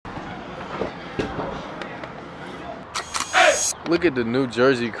Look at the New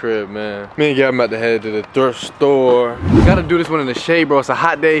Jersey crib, man. Me and Gavin about to head to the thrift store. Gotta do this one in the shade, bro. It's a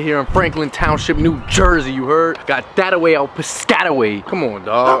hot day here in Franklin Township, New Jersey, you heard? Got that away out Piscataway. Come on,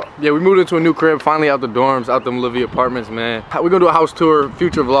 dog. Yeah, we moved into a new crib, finally out the dorms, out them Livy apartments, man. We're gonna do a house tour,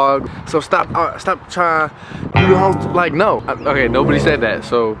 future vlog. So stop trying to do a house, like, no. Okay, nobody said that,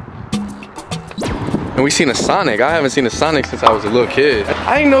 so. And we seen a Sonic. I haven't seen a Sonic since I was a little kid.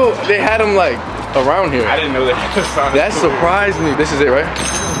 I didn't know they had them, like, around here. I didn't know they had a Sonic. That surprised me. This is it, right?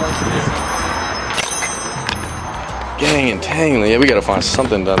 Gang and tangling. Yeah, we gotta find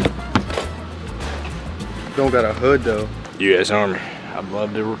something done. Don't got a hood though. U.S. Army. I'd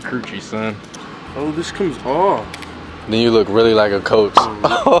love to recruit you, son. Oh, this comes off. Then you look really like a coach.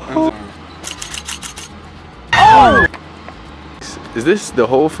 Oh. Oh. Is this the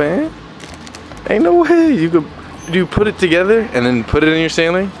whole fan? Ain't no way. Do you put it together and then put it in your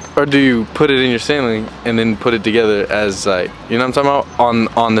ceiling? Or do you put it in your ceiling and then put it together as, like, you know what I'm talking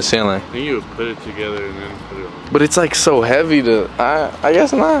about? On the ceiling. I think you would put it together and then put it on. But it's like so heavy to, I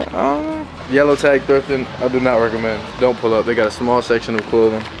guess not. I don't know. Yellow tag thrifting, I do not recommend. Don't pull up. They got a small section of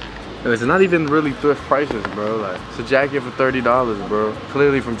clothing. And it's not even really thrift prices, bro. Like, it's a jacket for $30, bro.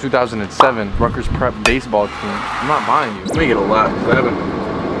 Clearly from 2007, Rutgers Prep baseball team. I'm not buying you. Let me get a lot.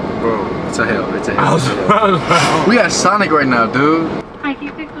 Bro, it's a hell. It's a hell. We got Sonic right now, dude. Hi, can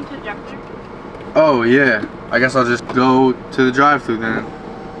you take them to the drive-thru? Oh yeah, I guess I'll just go to the drive-thru then.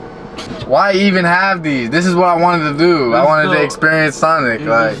 Why even have these? This is what I wanted to do. I wanted to experience Sonic.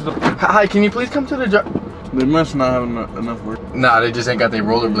 Like, hi, can you please come to the drive? They must not have enough work. Nah, they just ain't got their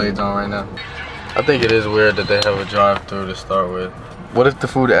rollerblades on right now. I think it is weird that they have a drive-thru to start with. What if the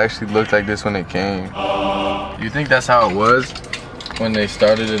food actually looked like this when it came? You think that's how it was? When they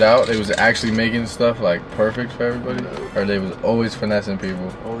started it out, they was actually making stuff like perfect for everybody? Or they was always finessing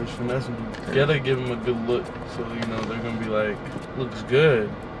people? Always finessing people. You gotta give them a good look so, you know, they're gonna be like, looks good.